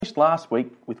Finished last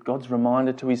week with God's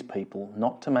reminder to his people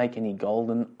not to make any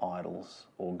golden idols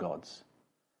or gods.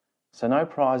 So no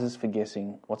prizes for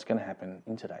guessing what's going to happen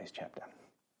in today's chapter.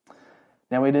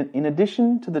 Now, in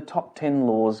addition to the top 10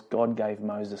 laws God gave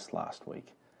Moses last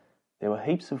week, there were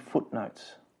heaps of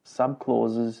footnotes,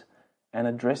 sub-clauses, and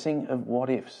addressing of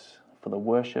what-ifs for the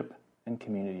worship and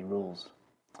community rules.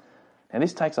 Now,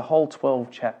 this takes a whole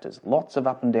 12 chapters, lots of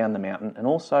up and down the mountain, and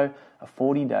also a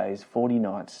 40 days, 40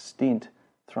 nights stint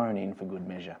thrown in for good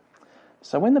measure.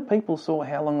 So when the people saw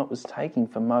how long it was taking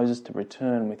for Moses to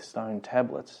return with stone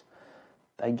tablets,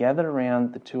 they gathered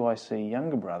around the 2IC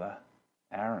younger brother,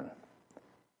 Aaron.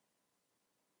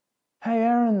 "Hey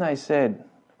Aaron," they said,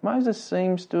 "Moses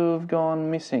seems to have gone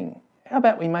missing. How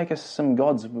about we make us some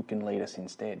gods who can lead us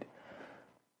instead?"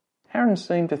 Aaron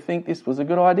seemed to think this was a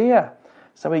good idea,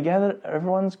 so he gathered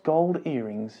everyone's gold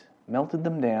earrings, melted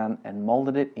them down, and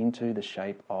moulded it into the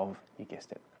shape of, you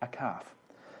guessed it, a calf.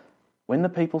 When the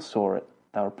people saw it,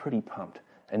 they were pretty pumped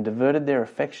and diverted their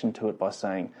affection to it by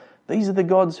saying, "These are the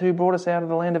gods who brought us out of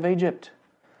the land of Egypt."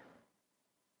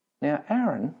 Now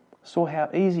Aaron saw how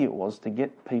easy it was to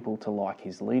get people to like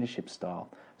his leadership style,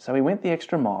 so he went the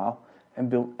extra mile and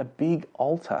built a big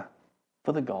altar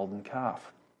for the golden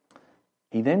calf.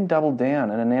 He then doubled down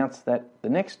and announced that the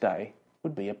next day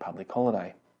would be a public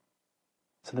holiday.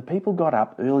 So the people got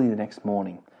up early the next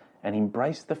morning and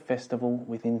embraced the festival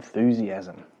with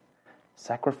enthusiasm,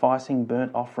 sacrificing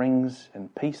burnt offerings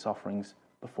and peace offerings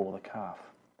before the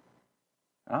calf.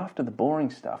 After the boring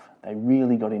stuff, they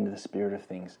really got into the spirit of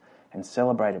things and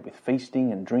celebrated with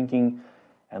feasting and drinking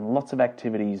and lots of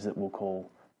activities that we'll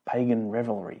call pagan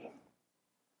revelry.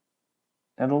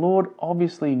 Now the Lord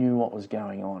obviously knew what was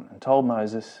going on and told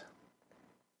Moses,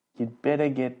 "You'd better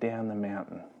get down the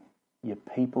mountain. Your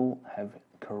people have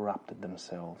corrupted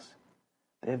themselves.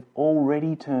 They've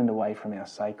already turned away from our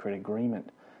sacred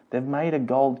agreement. They've made a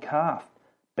gold calf,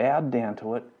 bowed down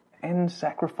to it, and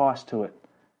sacrificed to it.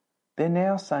 They're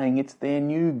now saying it's their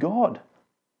new God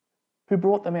who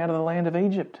brought them out of the land of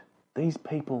Egypt. These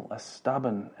people are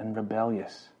stubborn and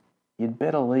rebellious. You'd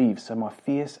better leave so my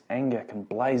fierce anger can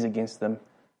blaze against them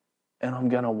and I'm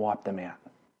going to wipe them out."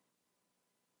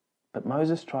 But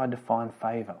Moses tried to find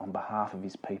favour on behalf of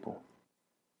his people.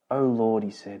 "O Lord,"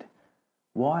 he said,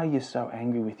 "why are you so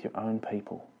angry with your own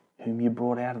people, whom you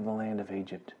brought out of the land of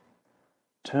Egypt?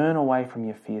 Turn away from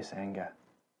your fierce anger.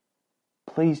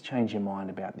 Please change your mind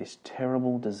about this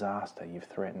terrible disaster you've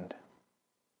threatened."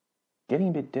 Getting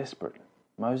a bit desperate,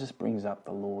 Moses brings up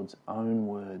the Lord's own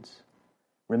words.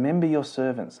 "Remember your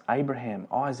servants, Abraham,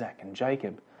 Isaac, and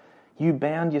Jacob. You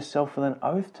bound yourself with an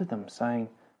oath to them, saying,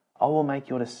 'I will make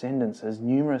your descendants as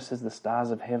numerous as the stars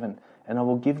of heaven, and I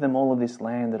will give them all of this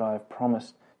land that I have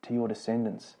promised to your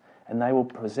descendants, and they will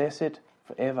possess it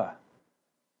forever.'"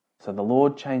 So the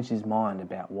Lord changed his mind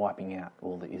about wiping out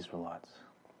all the Israelites.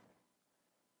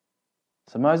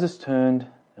 So Moses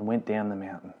turned and went down the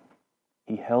mountain.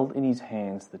 He held in his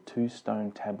hands the 2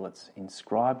 stone tablets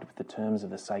inscribed with the terms of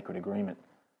the sacred agreement,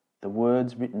 the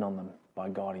words written on them by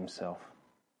God himself.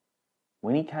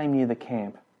 When he came near the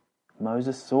camp,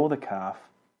 Moses saw the calf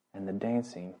and the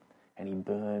dancing, and he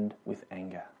burned with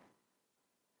anger.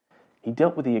 He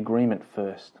dealt with the agreement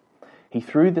first. He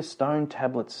threw the stone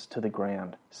tablets to the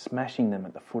ground, smashing them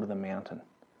at the foot of the mountain.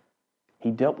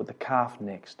 He dealt with the calf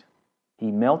next.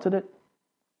 He melted it,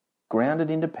 ground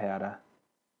it into powder,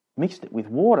 mixed it with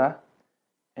water,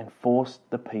 and forced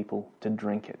the people to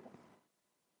drink it.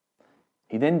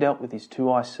 He then dealt with his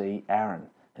 2IC, Aaron,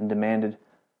 and demanded,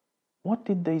 "What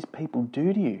did these people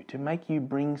do to you to make you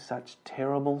bring such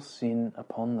terrible sin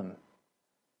upon them?"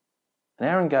 And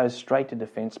Aaron goes straight to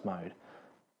defence mode.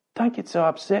 "Don't get so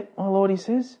upset, my lord," he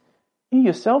says. "You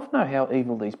yourself know how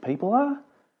evil these people are.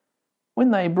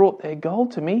 When they brought their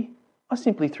gold to me, I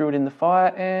simply threw it in the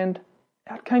fire and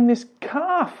out came this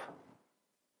calf."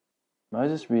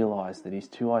 Moses realised that his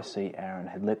 2IC Aaron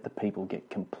had let the people get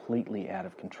completely out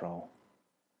of control.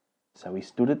 So he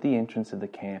stood at the entrance of the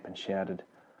camp and shouted,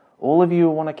 "All of you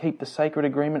who want to keep the sacred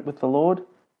agreement with the Lord,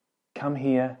 come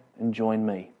here and join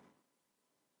me."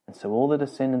 And so all the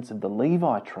descendants of the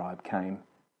Levi tribe came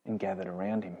and gathered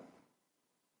around him.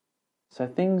 So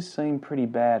things seem pretty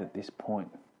bad at this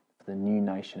point for the new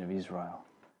nation of Israel.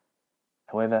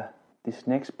 However, this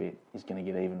next bit is going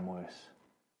to get even worse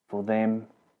for them,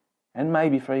 and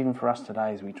maybe even for us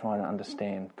today as we try to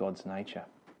understand God's nature.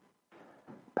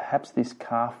 Perhaps this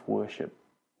calf worship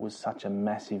was such a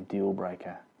massive deal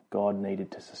breaker, God needed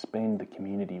to suspend the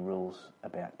community rules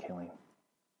about killing.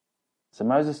 So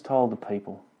Moses told the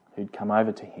people who'd come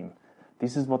over to him,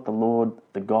 "This is what the Lord,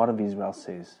 the God of Israel,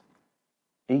 says.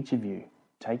 Each of you,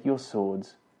 take your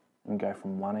swords and go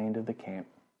from one end of the camp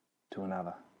to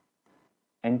another,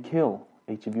 and kill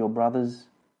each of your brothers,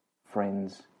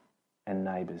 friends, and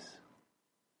neighbours.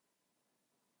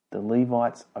 The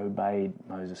Levites obeyed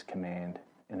Moses' command,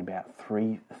 and about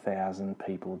 3,000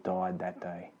 people died that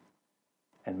day.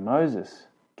 And Moses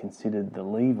considered the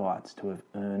Levites to have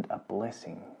earned a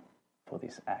blessing for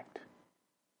this act.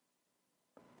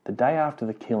 The day after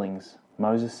the killings,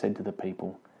 Moses said to the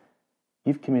people,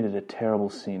 "You've committed a terrible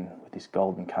sin with this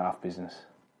golden calf business.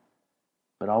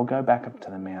 But I'll go back up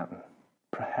to the mountain.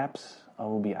 Perhaps I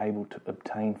will be able to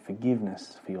obtain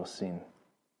forgiveness for your sin."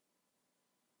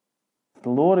 The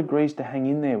Lord agrees to hang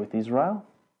in there with Israel,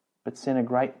 but sent a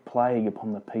great plague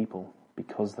upon the people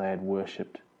because they had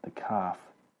worshipped the calf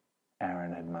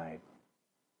Aaron had made.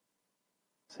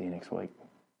 See you next week.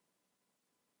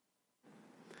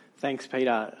 Thanks,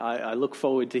 Peter. I look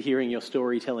forward to hearing your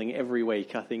storytelling every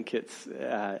week. I think it's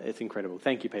incredible.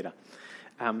 Thank you, Peter.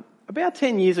 About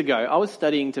 10 years ago, I was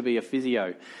studying to be a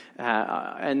physio,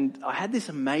 and I had this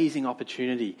amazing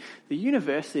opportunity. The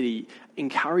university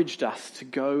encouraged us to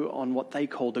go on what they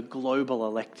called a global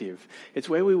elective. It's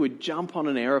where we would jump on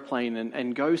an aeroplane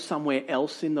and go somewhere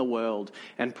else in the world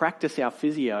and practice our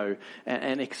physio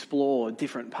and explore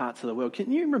different parts of the world.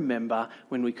 Can you remember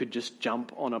when we could just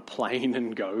jump on a plane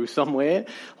and go somewhere?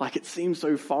 Like, it seems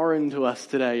so foreign to us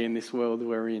today in this world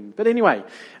we're in. But anyway,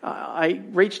 I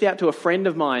reached out to a friend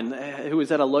of mine who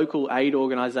was at a local aid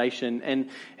organisation, and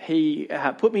he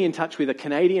put me in touch with a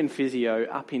Canadian physio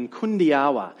up in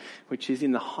Kundiawa, which is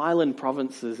in the highland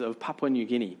provinces of Papua New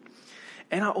Guinea.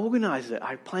 And I organised it.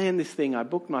 I planned this thing. I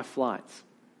booked my flights.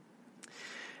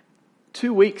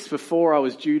 2 weeks before I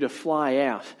was due to fly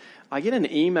out, I get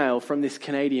an email from this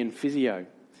Canadian physio.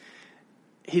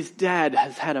 His dad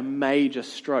has had a major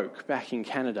stroke back in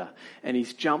Canada, and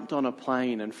he's jumped on a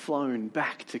plane and flown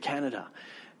back to Canada.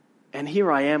 And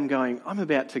here I am going, I'm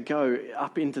about to go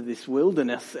up into this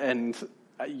wilderness, and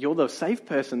you're the safe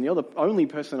person. You're the only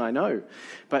person I know.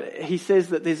 But he says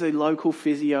that there's a local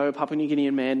physio, a Papua New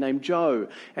Guinean man named Joe,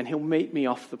 and he'll meet me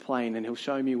off the plane and he'll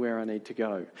show me where I need to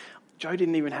go. Joe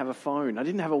didn't even have a phone. I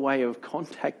didn't have a way of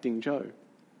contacting Joe.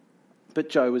 But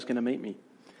Joe was going to meet me.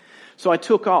 So I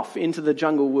took off into the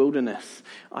jungle wilderness.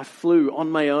 I flew on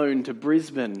my own to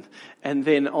Brisbane and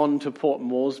then on to Port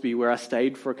Moresby, where I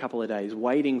stayed for a couple of days,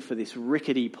 waiting for this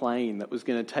rickety plane that was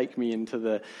going to take me into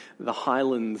the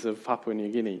highlands of Papua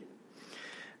New Guinea.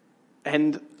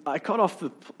 And I got off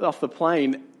the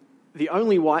plane, the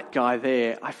only white guy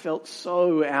there. I felt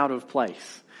so out of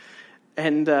place.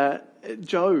 And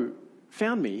Joe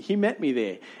found me. He met me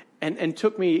there. And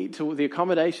took me to the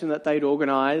accommodation that they'd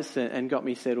organised and got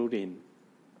me settled in.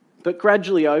 But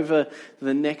gradually over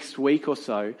the next week or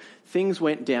so, things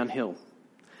went downhill.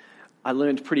 I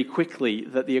learned pretty quickly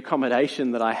that the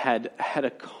accommodation that I had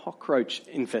a cockroach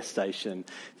infestation.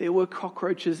 There were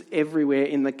cockroaches everywhere,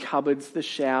 in the cupboards, the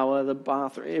shower, the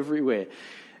bathroom, everywhere.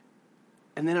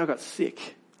 And then I got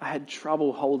sick. I had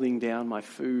trouble holding down my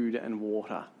food and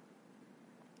water.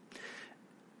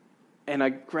 And I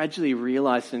gradually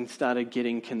realised and started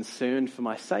getting concerned for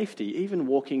my safety, even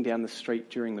walking down the street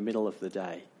during the middle of the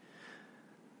day.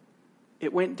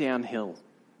 It went downhill.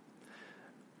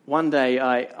 One day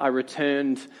I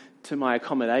returned to my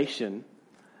accommodation,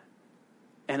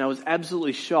 and I was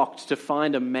absolutely shocked to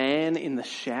find a man in the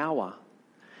shower.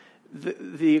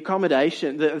 The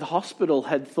accommodation, the hospital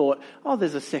had thought, oh,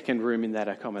 there's a second room in that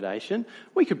accommodation.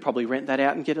 We could probably rent that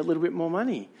out and get a little bit more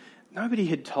money. Nobody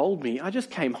had told me. I just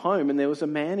came home and there was a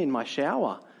man in my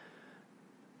shower.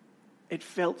 It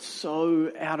felt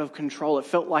so out of control. It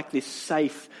felt like this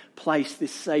safe place,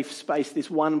 this safe space,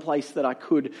 this one place that I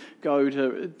could go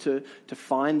to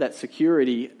find that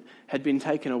security had been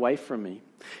taken away from me.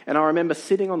 And I remember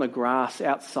sitting on the grass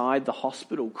outside the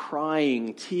hospital,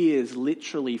 crying, tears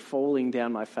literally falling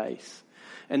down my face,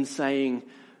 and saying,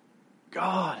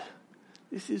 God,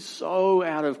 this is so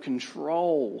out of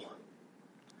control.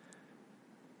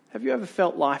 Have you ever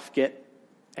felt life get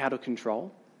out of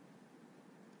control?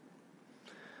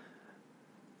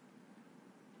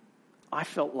 I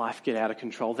felt life get out of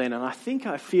control then, and I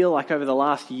feel like over the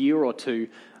last year or two,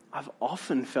 I've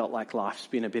often felt like life's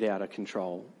been a bit out of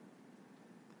control.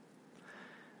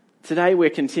 Today we're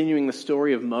continuing the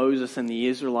story of Moses and the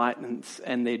Israelites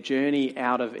and their journey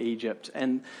out of Egypt.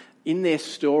 And in their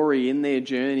story, in their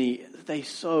journey, they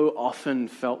so often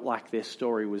felt like their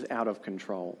story was out of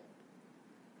control.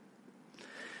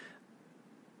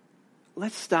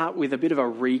 Let's start with a bit of a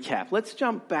recap. Let's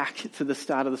jump back to the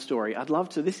start of the story.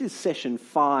 This is session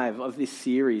 5 of this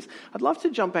series. I'd love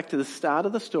to jump back to the start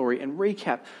of the story and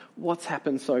recap what's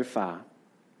happened so far.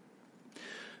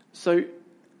 So,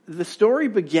 The story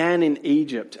began in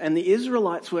Egypt, and the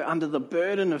Israelites were under the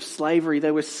burden of slavery.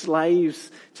 They were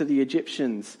slaves to the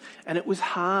Egyptians, and it was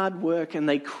hard work, and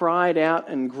they cried out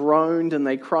and groaned, and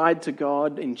they cried to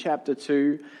God in chapter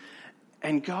 2.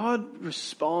 And God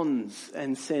responds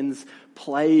and sends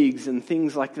plagues and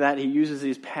things like that. He uses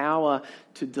his power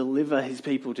to deliver his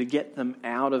people, to get them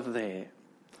out of there.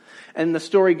 And the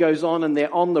story goes on, and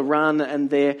they're on the run, and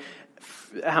they're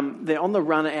on the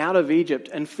run out of Egypt.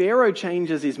 And Pharaoh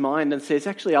changes his mind and says,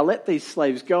 actually, I'll let these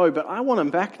slaves go, but I want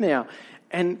them back now.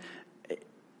 And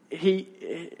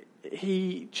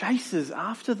he chases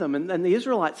after them, and the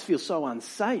Israelites feel so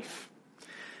unsafe.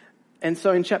 And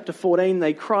so in chapter 14,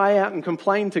 they cry out and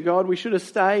complain to God, we should have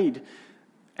stayed.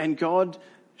 And God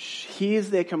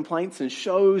hears their complaints and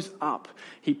shows up.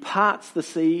 He parts the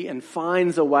sea and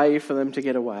finds a way for them to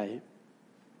get away.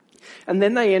 And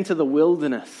then they enter the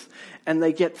wilderness and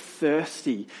they get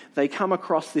thirsty. They come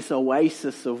across this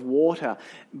oasis of water,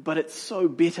 but it's so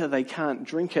bitter they can't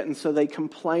drink it. And so they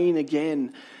complain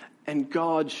again, and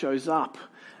God shows up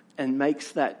and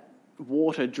makes that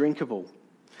water drinkable.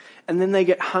 And then they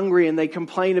get hungry and they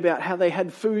complain about how they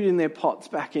had food in their pots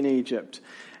back in Egypt.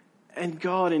 And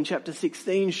God in chapter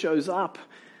 16 shows up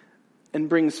and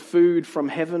brings food from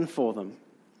heaven for them.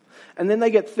 And then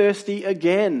they get thirsty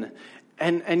again.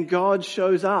 And God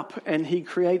shows up and he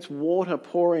creates water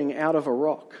pouring out of a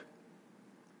rock.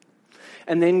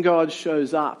 And then God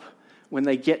shows up when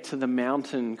they get to the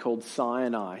mountain called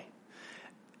Sinai.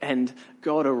 And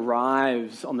God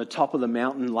arrives on the top of the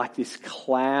mountain like this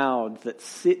cloud that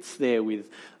sits there with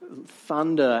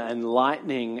thunder and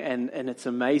lightning. And it's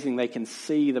amazing. They can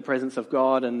see the presence of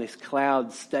God, and this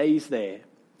cloud stays there.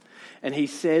 And he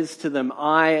says to them,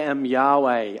 I am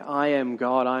Yahweh, I am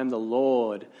God, I am the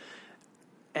Lord.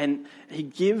 And he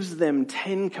gives them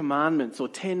 10 commandments or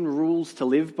 10 rules to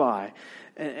live by,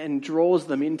 and draws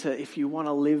them into, if you want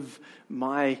to live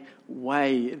my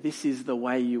way, this is the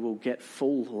way you will get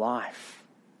full life.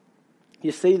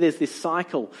 You see, there's this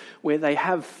cycle where they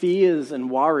have fears and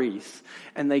worries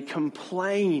and they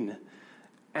complain,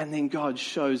 and then God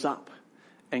shows up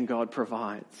and God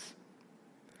provides.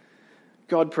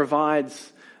 God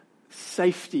provides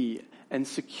safety and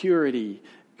security.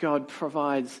 God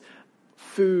provides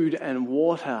food and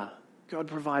water. God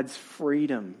provides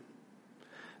freedom.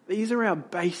 These are our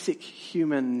basic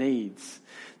human needs.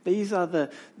 These are the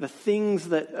things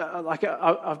that,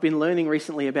 I've been learning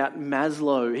recently about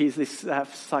Maslow. He's this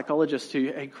psychologist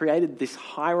who created this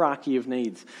hierarchy of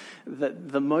needs, that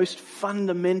the most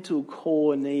fundamental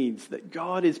core needs that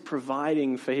God is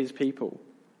providing for his people.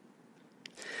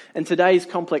 And today's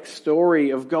complex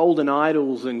story of golden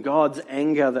idols and God's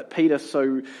anger that Peter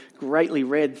so greatly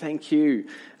read, thank you,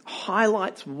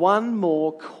 highlights one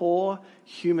more core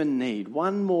human need,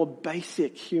 one more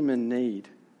basic human need.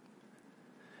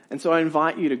 And so I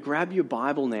invite you to grab your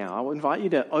Bible now. I will invite you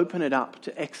to open it up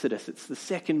to Exodus. It's the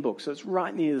second book, so it's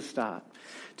right near the start,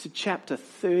 to chapter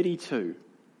 32.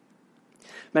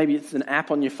 Maybe it's an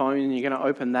app on your phone and you're going to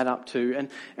open that up too.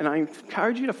 And I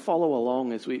encourage you to follow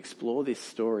along as we explore this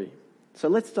story. So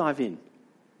let's dive in.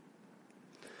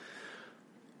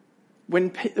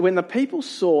 When the people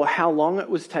saw how long it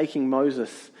was taking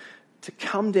Moses to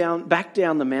come back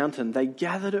down the mountain, they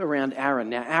gathered around Aaron.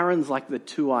 Now, Aaron's like the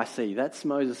 2IC. That's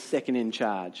Moses' second in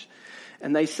charge.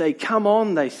 And they say, come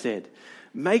on, they said,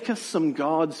 make us some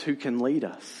gods who can lead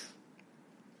us.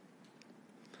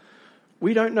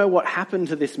 We don't know what happened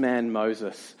to this man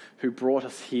Moses who brought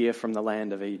us here from the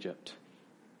land of Egypt.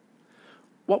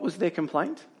 What was their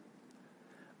complaint?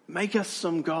 Make us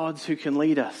some gods who can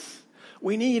lead us.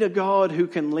 We need a God who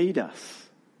can lead us.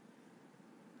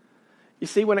 You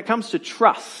see, when it comes to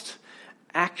trust,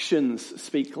 actions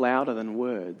speak louder than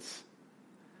words.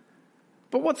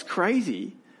 But what's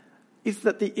crazy is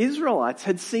that the Israelites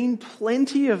had seen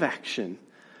plenty of action.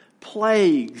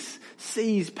 Plagues,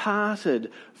 seas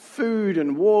parted, food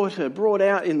and water brought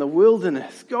out in the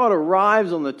wilderness. God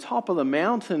arrives on the top of the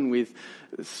mountain with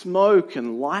smoke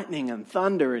and lightning and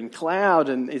thunder and cloud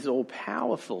and is all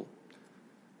powerful.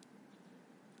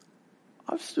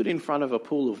 I've stood in front of a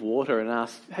pool of water and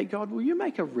asked, hey God, will you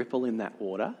make a ripple in that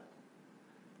water?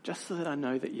 Just so that I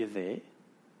know that you're there.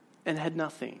 And had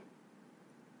nothing.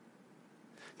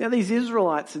 Now these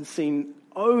Israelites had seen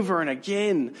over and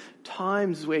again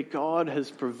times where God has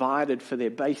provided for their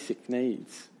basic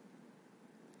needs.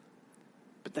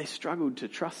 But they struggled to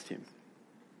trust him.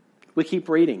 We keep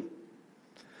reading.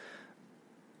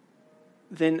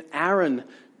 Then Aaron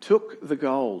took the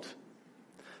gold.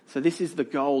 So this is the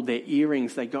gold, their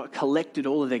earrings. They collected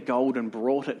all of their gold and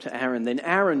brought it to Aaron. Then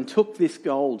Aaron took this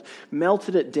gold,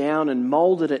 melted it down and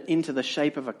molded it into the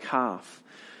shape of a calf.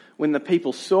 When the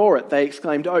people saw it, they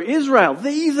exclaimed, "Oh, Israel,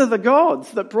 these are the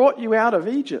gods that brought you out of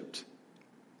Egypt."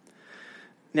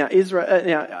 Now,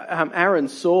 Aaron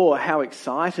saw how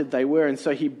excited they were, and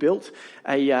so he built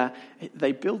an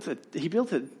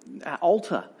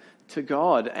altar to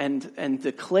God and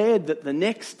declared that the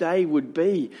next day would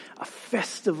be a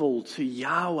festival to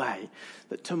Yahweh,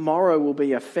 that tomorrow will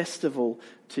be a festival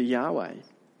to Yahweh.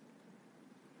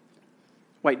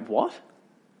 Wait, what?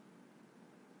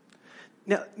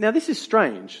 Now this is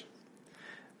strange.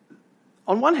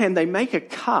 On one hand, they make a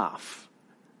calf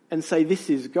and say, "This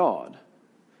is God."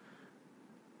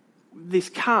 This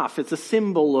calf, it's a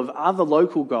symbol of other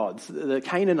local gods, the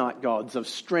Canaanite gods of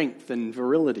strength and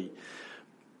virility.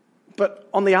 But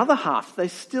on the other half, they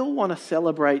still want to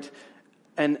celebrate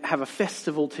and have a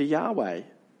festival to Yahweh.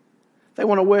 They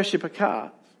want to worship a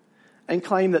calf and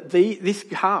claim that this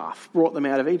calf brought them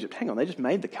out of Egypt. Hang on, they just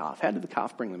made the calf. How did the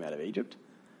calf bring them out of Egypt?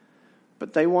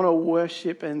 But they want to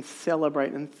worship and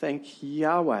celebrate and thank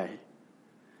Yahweh.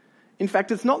 In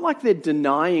fact, it's not like they're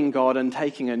denying God and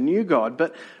taking a new God,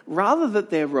 but rather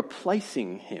that they're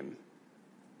replacing him.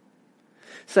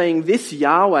 Saying this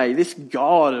Yahweh, this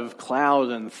God of cloud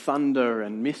and thunder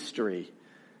and mystery,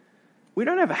 we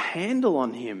don't have a handle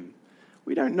on him.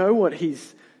 We don't know what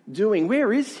he's doing.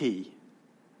 Where is he?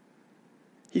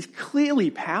 He's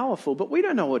clearly powerful, but we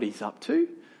don't know what he's up to.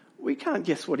 We can't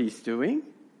guess what he's doing.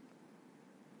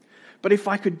 But if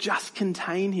I could just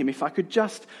contain him, if I could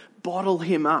just bottle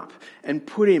him up and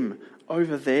put him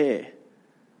over there,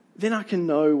 then I can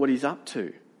know what he's up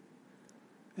to.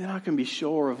 Then I can be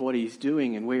sure of what he's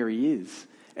doing and where he is,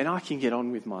 and I can get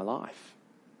on with my life.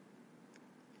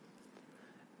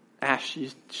 Ash, you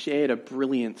shared a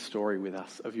brilliant story with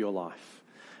us of your life,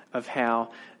 of how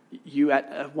you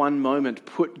at one moment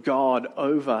put God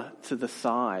over to the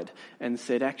side and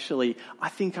said, actually, I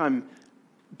think I'm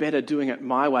better doing it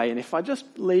my way, and if I just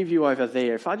leave you over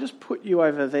there, if I just put you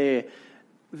over there,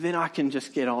 then I can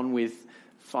just get on with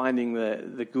finding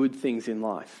the good things in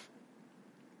life.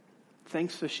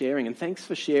 Thanks for sharing, and thanks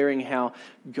for sharing how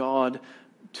God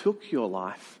took your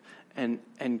life and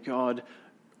God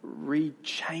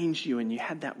changed you and you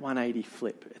had that 180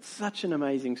 flip. It's such an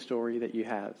amazing story that you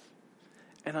have.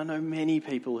 And I know many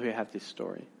people who have this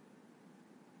story.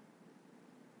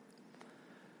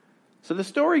 So the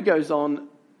story goes on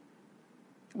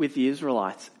with the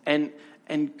Israelites, and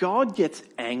God gets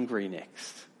angry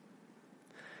next.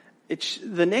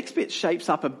 The next bit shapes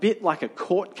up a bit like a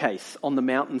court case on the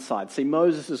mountainside. See,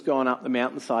 Moses has gone up the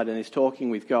mountainside and is talking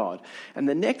with God. And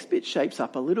the next bit shapes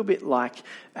up a little bit like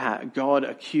God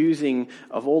accusing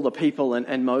of all the people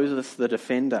and Moses the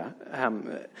defender.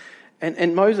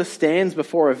 And Moses stands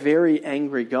before a very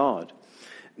angry God.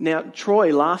 Now,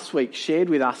 Troy last week shared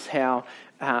with us how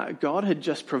God had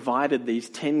just provided these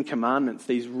 10 commandments,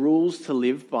 these rules to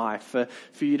live by for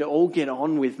you to all get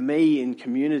on with me in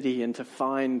community and to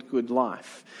find good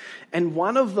life. And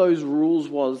one of those rules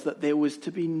was that there was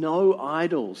to be no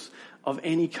idols of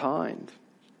any kind.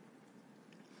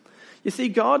 You see,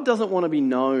 God doesn't want to be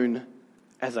known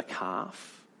as a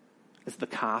calf, as the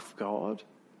calf God.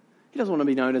 He doesn't want to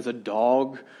be known as a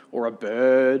dog or a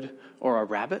bird or a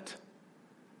rabbit.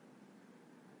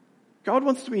 God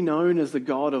wants to be known as the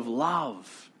God of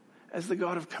love, as the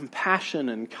God of compassion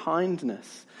and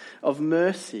kindness, of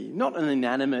mercy, not an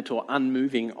inanimate or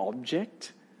unmoving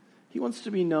object. He wants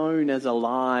to be known as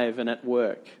alive and at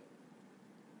work.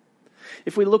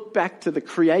 If we look back to the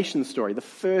creation story, the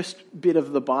first bit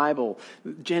of the Bible,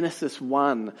 Genesis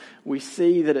 1, we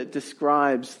see that it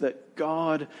describes that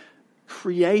God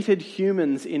created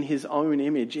humans in his own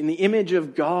image. In the image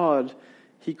of God,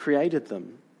 he created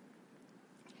them.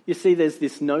 You see, there's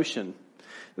this notion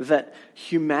that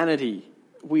humanity,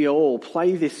 we all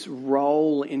play this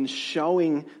role in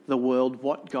showing the world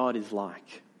what God is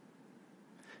like.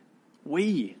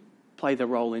 We play the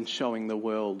role in showing the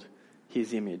world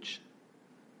his image.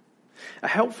 A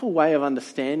helpful way of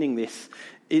understanding this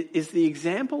is the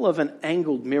example of an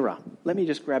angled mirror. Let me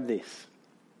just grab this.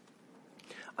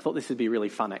 I thought this would be really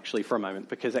fun actually for a moment,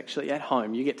 because actually at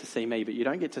home you get to see me, but you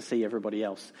don't get to see everybody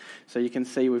else. So you can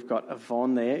see we've got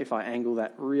Yvonne there. If I angle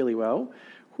that really well,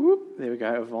 whoop, there we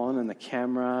go, Yvonne and the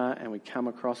camera, and we come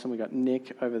across and we got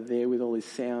Nick over there with all his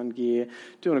sound gear,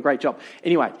 doing a great job.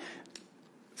 Anyway,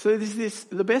 so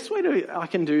the best way I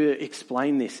can do to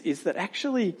explain this is that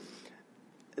actually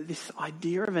this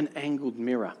idea of an angled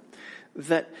mirror,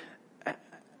 that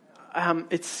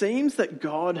it seems that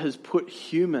God has put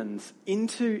humans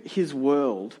into his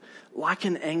world like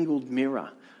an angled mirror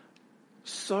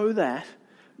so that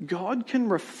God can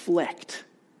reflect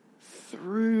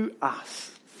through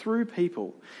us, through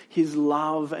people, his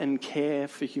love and care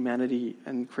for humanity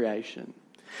and creation.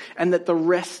 And that the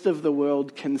rest of the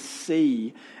world can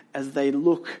see as they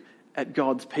look at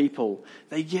God's people,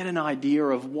 they get an idea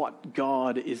of what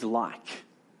God is like.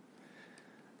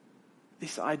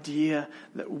 This idea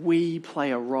that we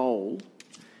play a role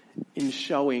in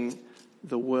showing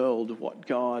the world what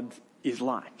God is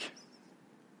like.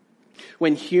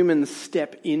 When humans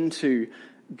step into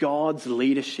God's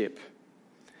leadership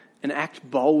and act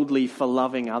boldly for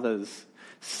loving others,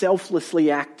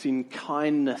 selflessly act in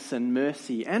kindness and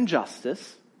mercy and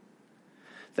justice,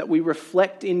 that we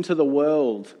reflect into the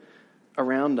world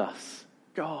around us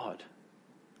God,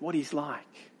 what he's like.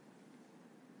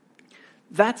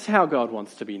 That's how God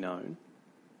wants to be known.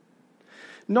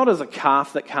 Not as a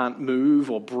calf that can't move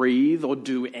or breathe or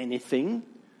do anything.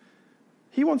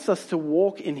 He wants us to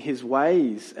walk in his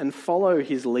ways and follow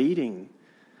his leading.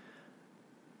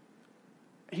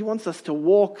 He wants us to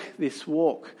walk this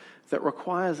walk that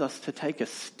requires us to take a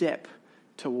step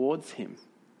towards him.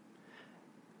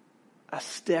 A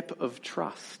step of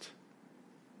trust.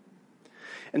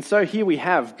 And so here we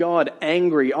have God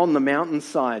angry on the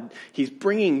mountainside. He's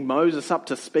bringing Moses up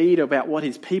to speed about what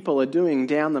his people are doing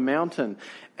down the mountain.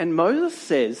 And Moses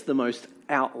says the most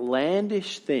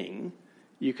outlandish thing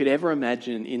you could ever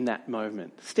imagine in that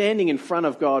moment. Standing in front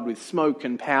of God with smoke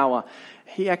and power,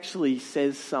 he actually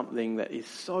says something that is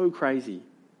so crazy.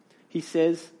 He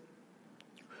says,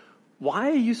 "Why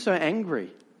are you so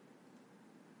angry?"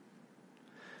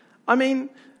 I mean,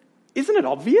 isn't it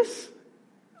obvious?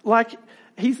 Like,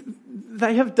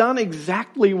 they have done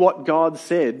exactly what God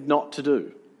said not to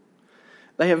do.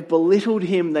 They have belittled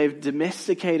him, they've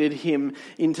domesticated him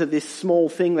into this small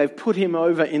thing, they've put him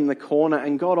over in the corner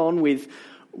and got on with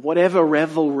whatever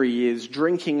revelry is,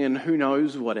 drinking and who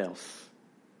knows what else.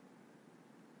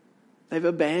 They've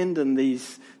abandoned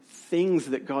these things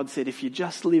that God said, if you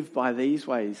just live by these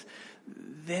ways,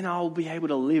 then I'll be able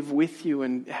to live with you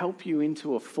and help you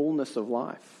into a fullness of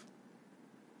life.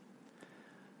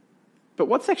 But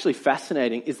what's actually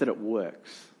fascinating is that it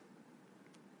works.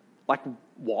 Like,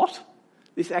 what?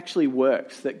 This actually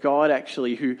works. That God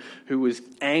actually, who was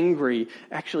angry,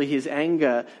 actually his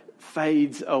anger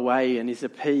fades away and is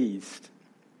appeased.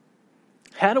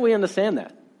 How do we understand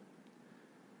that?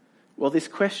 Well, this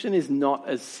question is not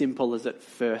as simple as it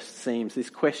first seems. This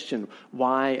question,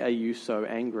 why are you so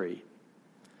angry?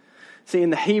 See, in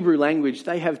the Hebrew language,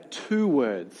 they have two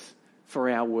words for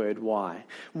our word why.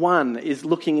 One is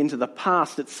looking into the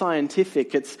past. It's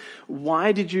scientific. It's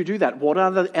why did you do that? What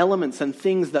are the elements and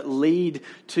things that lead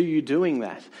to you doing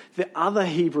that? The other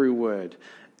Hebrew word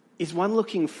is one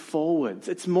looking forwards.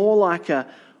 It's more like a,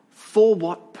 for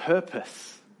what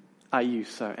purpose are you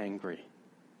so angry?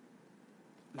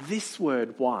 This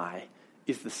word why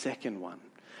is the second one.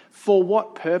 For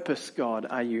what purpose, God,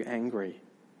 are you angry?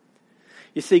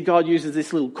 You see, God uses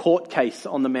this little court case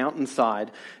on the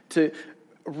mountainside to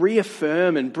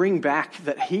reaffirm and bring back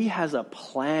that he has a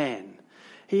plan.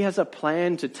 He has a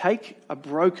plan to take a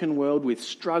broken world with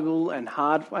struggle and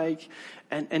heartache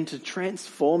and to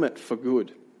transform it for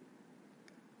good.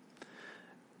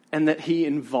 And that he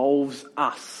involves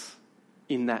us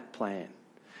in that plan.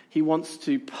 He wants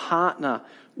to partner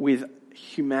with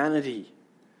humanity.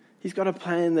 He's got a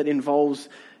plan that involves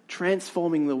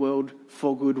transforming the world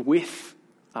for good with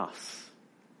us.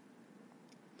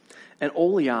 And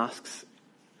all he asks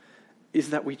is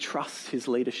that we trust his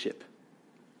leadership.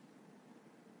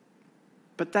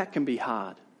 But that can be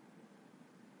hard.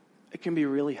 It can be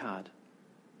really hard.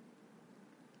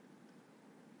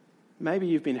 Maybe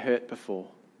you've been hurt before.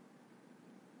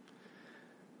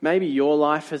 Maybe your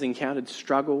life has encountered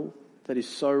struggle that is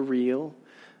so real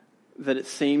that it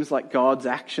seems like God's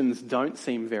actions don't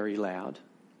seem very loud.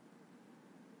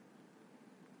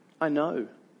 I know.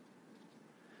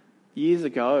 Years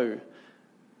ago,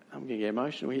 I'm going to get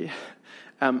emotional here.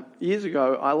 Years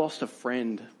ago, I lost a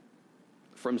friend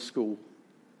from school.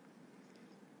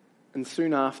 And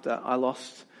soon after, I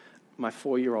lost my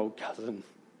 4-year-old cousin.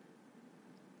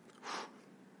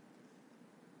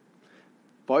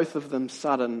 Both of them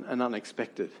sudden and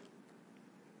unexpected.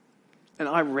 And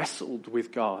I wrestled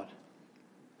with God.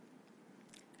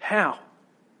 How?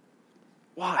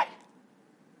 Why?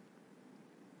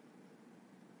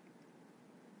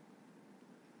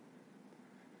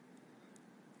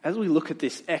 As we look at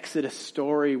this Exodus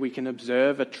story, we can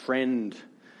observe a trend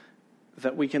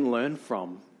that we can learn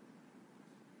from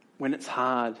when it's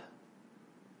hard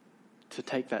to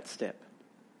take that step.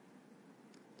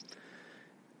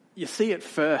 You see it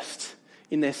first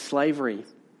in their slavery.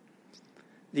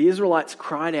 The Israelites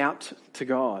cried out to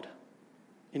God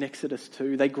in Exodus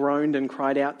 2. They groaned and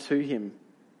cried out to him.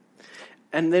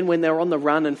 And then when they were on the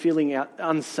run and feeling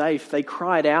unsafe, they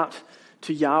cried out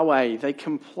to Yahweh. They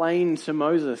complained to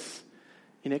Moses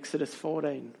in Exodus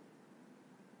 14.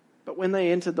 But when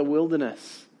they entered the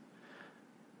wilderness,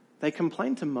 they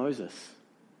complained to Moses.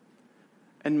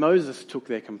 And Moses took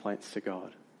their complaints to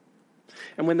God.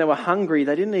 And when they were hungry,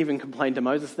 they didn't even complain to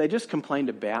Moses. They just complained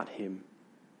about him.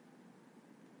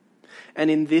 And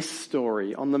in this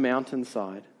story, on the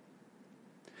mountainside,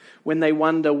 when they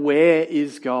wonder, where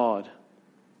is God?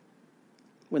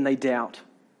 When they doubt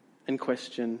and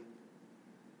question,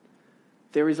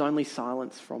 there is only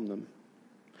silence from them.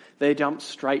 They jump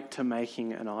straight to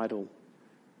making an idol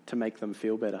to make them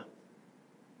feel better,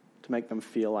 to make them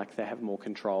feel like they have more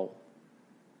control.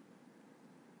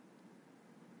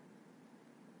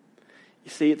 You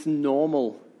see, it's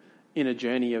normal in a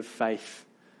journey of faith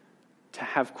to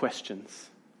have questions,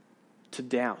 to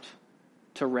doubt,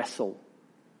 to wrestle.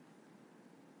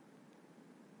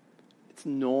 It's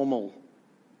normal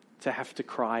to have to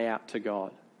cry out to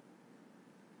God.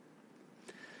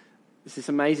 There's this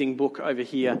amazing book over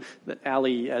here that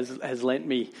Ali has lent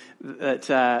me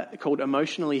called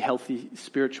Emotionally Healthy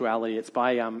Spirituality. It's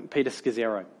by Peter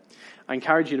Scazzero. I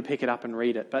encourage you to pick it up and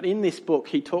read it. But in this book,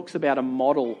 he talks about a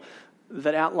model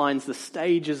that outlines the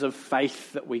stages of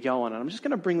faith that we go on. And I'm just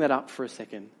going to bring that up for a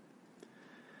second.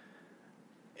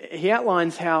 He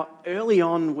outlines how early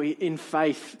on in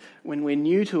faith, when we're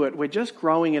new to it, we're just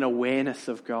growing in awareness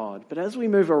of God. But as we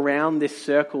move around this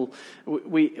circle,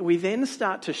 we then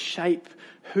start to shape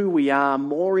who we are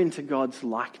more into God's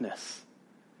likeness.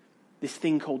 This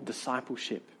thing called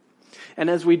discipleship. And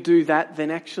as we do that, then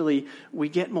actually we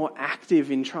get more active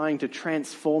in trying to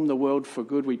transform the world for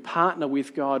good. We partner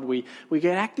with God. We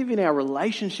get active in our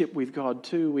relationship with God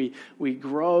too. We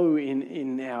grow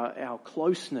in our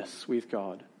closeness with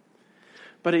God.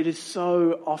 But it is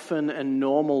so often and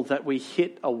normal that we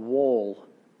hit a wall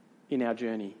in our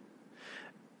journey.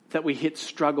 That we hit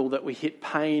struggle, that we hit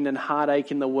pain and heartache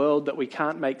in the world that we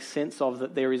can't make sense of,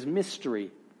 that there is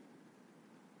mystery.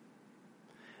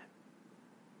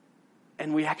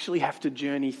 And we actually have to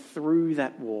journey through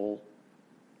that wall.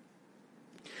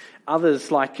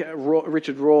 Others, like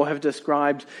Richard Rohr, have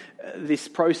described this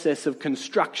process of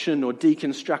construction or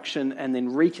deconstruction and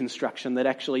then reconstruction, that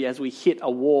actually as we hit a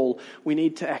wall, we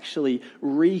need to actually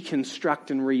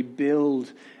reconstruct and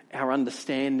rebuild our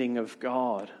understanding of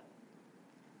God.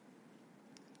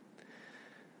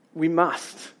 We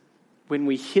must, when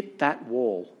we hit that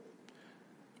wall,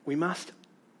 we must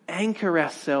anchor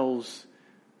ourselves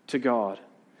to God.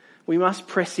 We must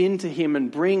press into Him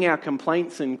and bring our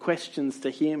complaints and questions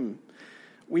to Him.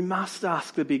 We must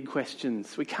ask the big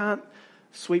questions. We can't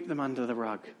sweep them under the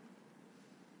rug.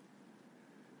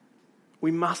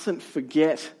 We mustn't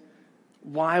forget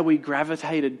why we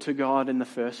gravitated to God in the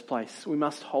first place. We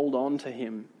must hold on to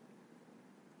Him.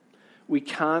 We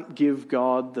can't give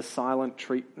God the silent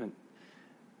treatment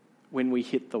when we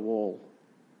hit the wall.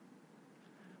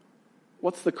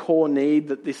 What's the core need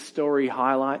that this story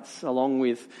highlights, along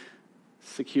with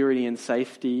security and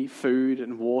safety, food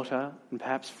and water, and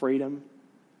perhaps freedom?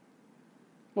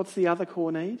 What's the other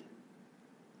core need?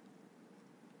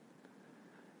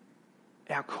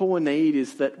 Our core need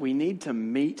is that we need to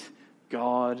meet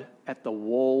God at the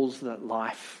walls that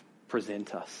life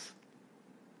presents us.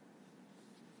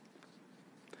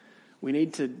 We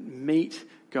need to meet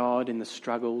God in the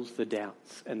struggles, the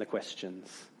doubts, and the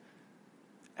questions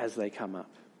as they come up.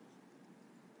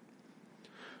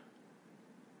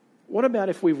 What about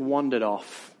if we've wandered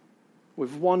off?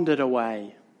 We've wandered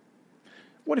away.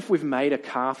 What if we've made a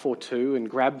calf or two and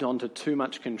grabbed onto too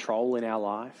much control in our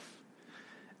life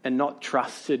and not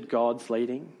trusted God's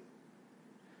leading?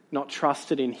 Not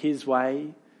trusted in His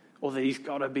way, or that He's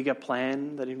got a bigger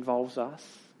plan that involves us?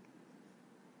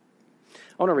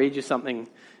 I want to read you something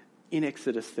in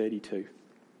Exodus 32.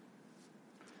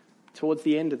 Towards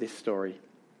the end of this story,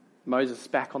 Moses is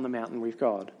back on the mountain with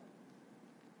God.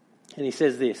 And he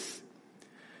says this: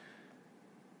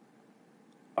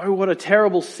 "Oh, what a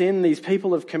terrible sin these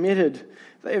people have committed.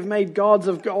 They have made gods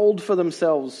of gold for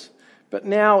themselves. But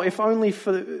now, if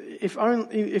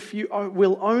you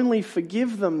will only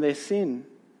forgive them their sin.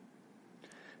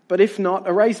 But if not,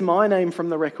 erase my name from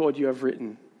the record you have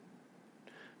written."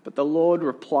 But the Lord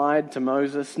replied to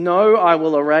Moses, "No, I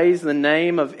will erase the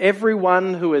name of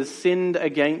everyone who has sinned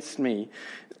against me.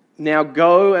 Now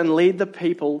go and lead the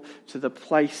people to the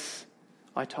place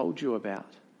I told you about."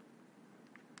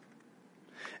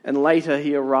 And later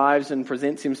he arrives and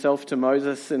presents himself to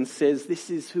Moses and says, "This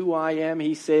is who I am."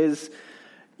 He says,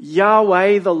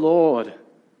 "Yahweh the Lord,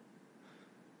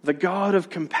 The God of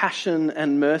compassion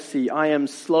and mercy, I am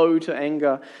slow to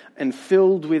anger and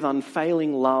filled with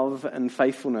unfailing love and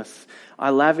faithfulness. I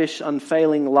lavish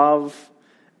unfailing love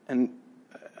and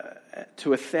to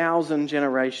 1,000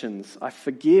 generations. I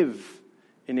forgive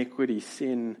iniquity,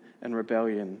 sin, and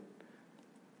rebellion.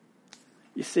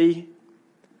 You see,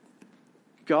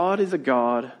 God is a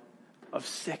God of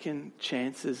second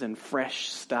chances and fresh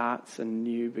starts and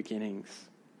new beginnings.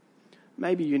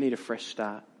 Maybe you need a fresh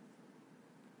start.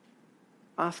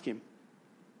 Ask him.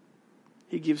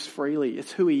 He gives freely.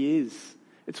 It's who he is.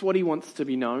 It's what he wants to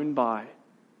be known by.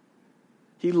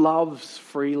 He loves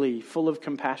freely, full of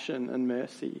compassion and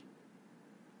mercy.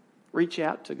 Reach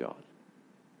out to God.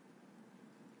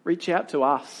 Reach out to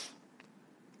us.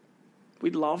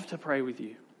 We'd love to pray with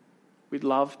you. We'd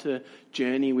love to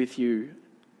journey with you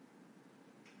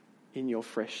in your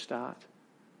fresh start.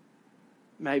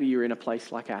 Maybe you're in a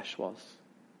place like Ash was,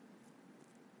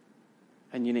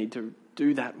 and you need to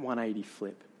do that 180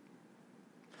 flip.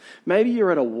 Maybe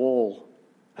you're at a wall,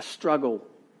 a struggle.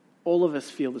 All of us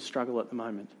feel the struggle at the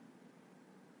moment.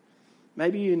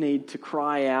 Maybe you need to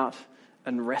cry out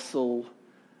and wrestle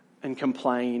and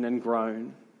complain and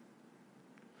groan.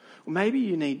 Or maybe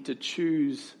you need to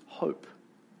choose hope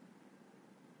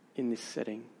in this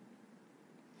setting.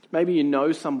 Maybe you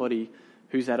know somebody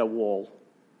who's at a wall.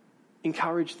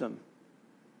 Encourage them.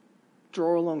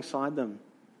 Draw alongside them.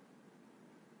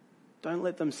 Don't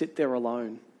let them sit there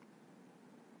alone.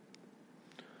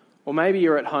 Or maybe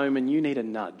you're at home and you need a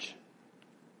nudge.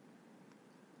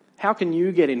 How can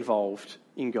you get involved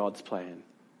in God's plan?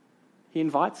 He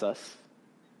invites us.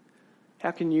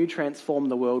 How can you transform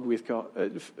the world with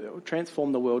God?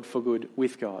 Transform the world for good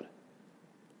with God?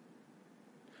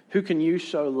 Who can you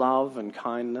show love and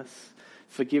kindness,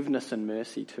 forgiveness and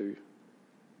mercy to?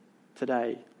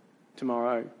 Today,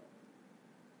 tomorrow,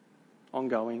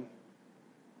 ongoing.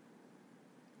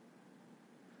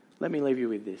 Let me leave you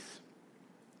with this.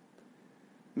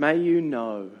 May you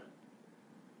know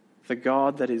the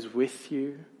God that is with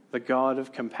you, the God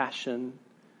of compassion,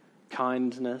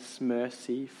 kindness,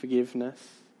 mercy, forgiveness.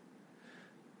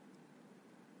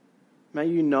 May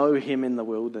you know him in the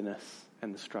wilderness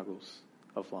and the struggles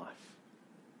of life.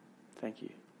 Thank you.